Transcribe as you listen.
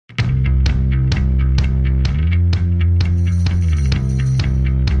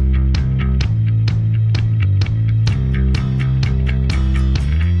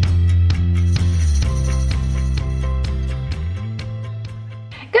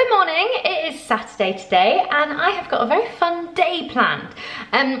Good morning, it is Saturday today and I have got a very fun day planned.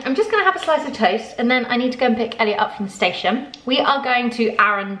 I'm just going to have a slice of toast and then I need to go and pick Elliot up from the station. We are going to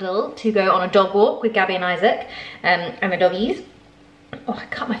Arundel to go on a dog walk with Gabby and Isaac and the doggies. Oh, I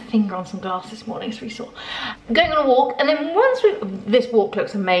cut my finger on some glass this morning, it's really sore. I'm going on a walk and then once this walk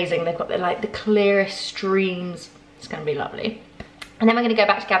looks amazing. They've got the clearest streams. It's going to be lovely. And then we're going to go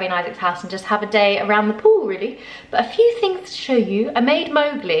back to Gabby and Isaac's house and just have a day around the pool, really. But a few things to show you. I made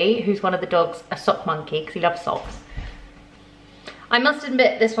Mowgli, who's one of the dogs, a sock monkey, because he loves socks. I must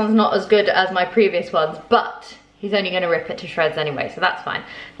admit this one's not as good as my previous ones, but he's only going to rip it to shreds anyway, so that's fine.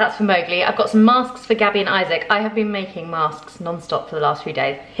 That's for Mowgli. I've got some masks for Gabby and Isaac. I have been making masks non-stop for the last few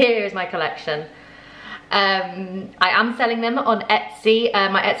days. Here is my collection. I am selling them on Etsy.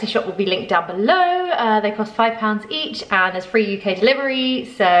 My Etsy shop will be linked down below. They cost £5 each and there's free UK delivery,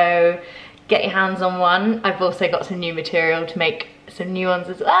 so get your hands on one. I've also got some new material to make some new ones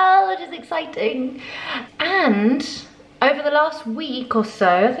as well, which is exciting. And over the last week or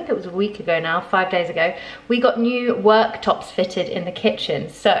so, I think it was a week ago now, 5 days ago, we got new worktops fitted in the kitchen.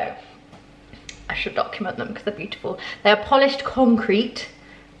 So I should document them because they're beautiful. They are polished concrete.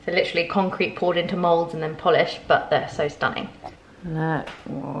 So literally concrete poured into molds and then polished, but they're so stunning. Look,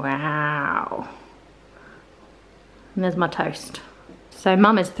 wow. And there's my toast. So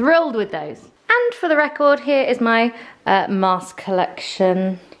Mum is thrilled with those. And for the record, here is my mask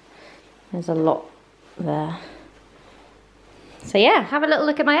collection. There's a lot there. So yeah, have a little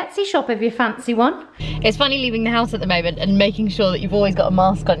look at my Etsy shop if you fancy one. It's funny leaving the house at the moment and making sure that you've always got a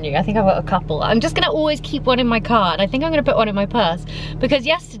mask on you. I think I've got a couple. I'm just gonna always keep one in my car and I think I'm gonna put one in my purse because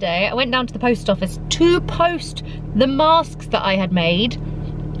yesterday I went down to the post office to post the masks that I had made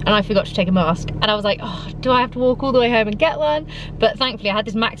and I forgot to take a mask. And I was like, oh, do I have to walk all the way home and get one? But thankfully I had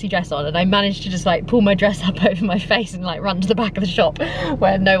this maxi dress on and I managed to just pull my dress up over my face and run to the back of the shop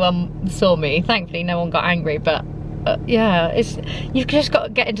where no one saw me. Thankfully no one got angry, but yeah, you've just got to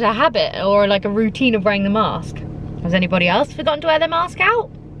get into a habit or a routine of wearing the mask. Has anybody else forgotten to wear their mask out?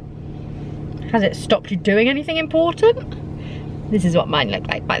 Has it stopped you doing anything important? This is what mine look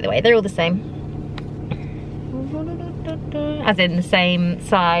like, by the way. They're all the same. As in the same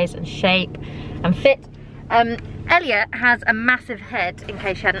size and shape and fit. Elliot has a massive head, in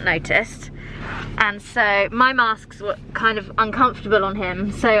case you hadn't noticed. And so my masks were kind of uncomfortable on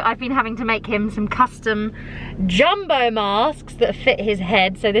him, so I've been having to make him some custom jumbo masks that fit his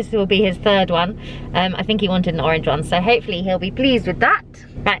head. So this will be his third one. I think he wanted an orange one, so hopefully he'll be pleased with that.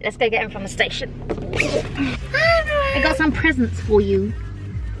 Right, let's go get him from the station. I got some presents for you.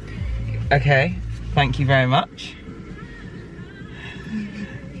 Okay, thank you very much.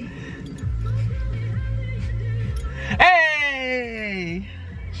 Hey!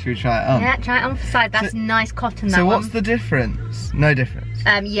 Should we try it on? Yeah, try it on for size. That's nice cotton, that So one. what's the difference? No difference?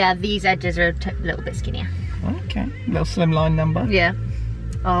 Yeah, these edges are a little bit skinnier. Okay, little slimline number. Yeah.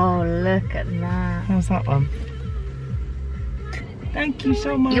 Oh, look at that. How's that one? Thank you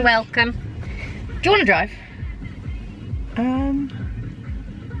so much. You're welcome. Do you want to drive?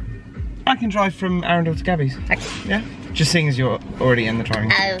 I can drive from Arundel to Gabby's. Okay. Yeah? Just seeing as you're already in the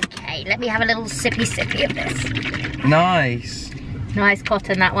driving. Okay, let me have a little sippy of this. Nice. Nice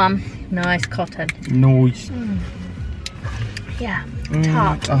cotton, that one. Nice cotton. Nice. Yeah,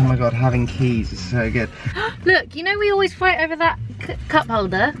 tart. Oh my god, having keys is so good. Look, you know we always fight over that cup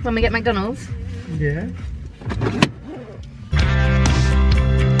holder when we get McDonald's? Yeah.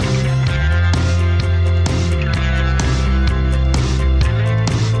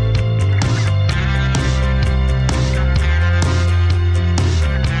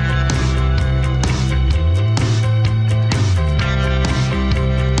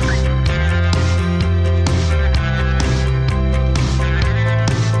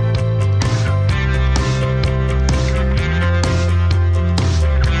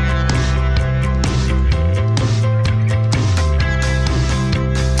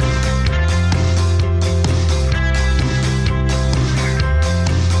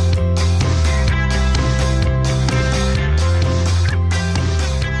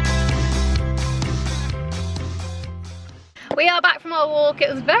 We are back from our walk.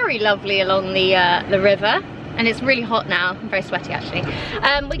 It was very lovely along the river, and it's really hot now. I'm very sweaty actually.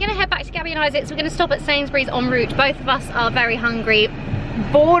 We're gonna head back to Gabby and Isaac's. We're gonna stop at Sainsbury's en route. Both of us are very hungry,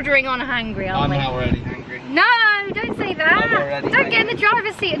 bordering on hangry, aren't we? I'm already hungry. No, don't say that. Don't get in the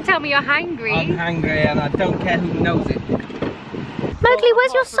driver's seat and tell me you're hangry. I'm hungry and I don't care who knows it. Mowgli,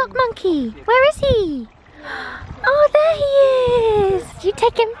 where's your sock monkey? Where is he? Oh, there he is. You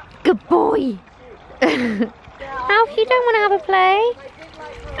take him. Good boy. Alfie, you don't want to have a play?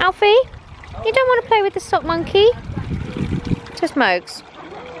 Alfie, you don't want to play with the sock monkey? Just Mogs.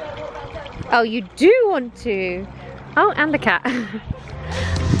 Oh, you do want to? Oh, and the cat.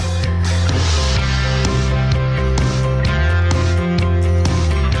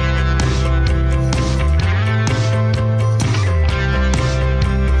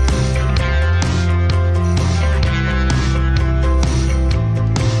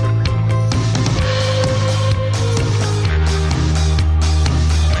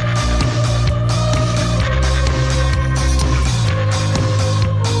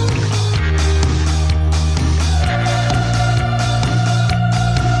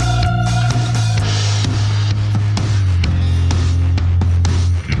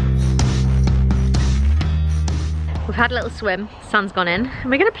 We've had a little swim, sun's gone in, and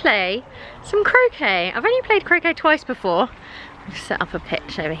we're gonna play some croquet. I've only played croquet twice before. We've set up a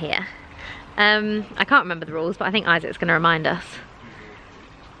pitch over here. I can't remember the rules, but I think Isaac's gonna remind us.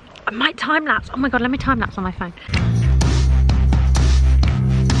 I might time lapse. Oh my God, let me time lapse on my phone.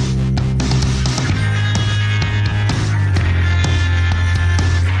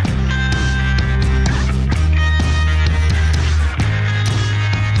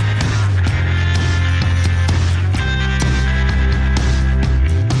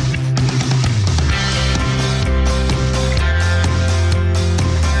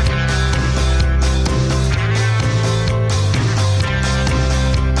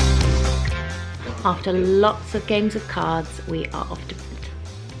 After lots of games of cards, we are off to bed.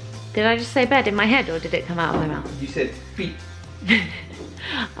 Did I just say bed in my head or did it come out of my mouth? You said feet.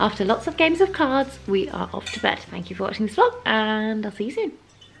 After lots of games of cards, we are off to bed. Thank you for watching this vlog and I'll see you soon.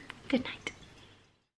 Good night.